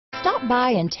Stop by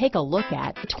and take a look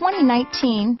at the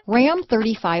 2019 Ram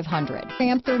 3500.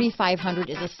 Ram 3500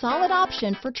 is a solid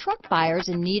option for truck buyers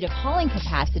in need of hauling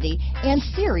capacity and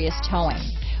serious towing.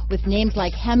 With names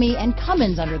like Hemi and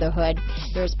Cummins under the hood,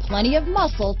 there's plenty of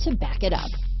muscle to back it up.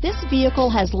 This vehicle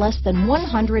has less than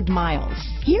 100 miles.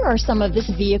 Here are some of this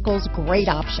vehicle's great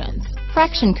options: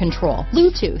 traction control,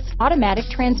 Bluetooth, automatic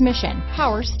transmission,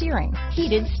 power steering,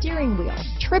 heated steering wheel,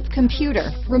 trip computer,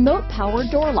 remote power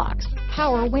door locks,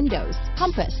 power windows,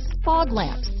 compass, fog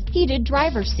lamps, heated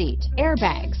driver's seat,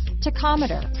 airbags,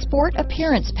 tachometer, sport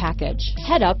appearance package,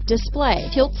 head-up display,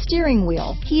 tilt steering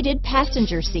wheel, heated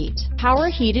passenger seat, power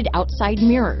heated outside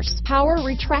mirrors, power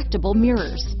retractable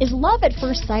mirrors. Is love at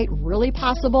first sight really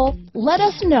possible? Let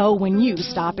us know when you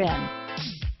stop in.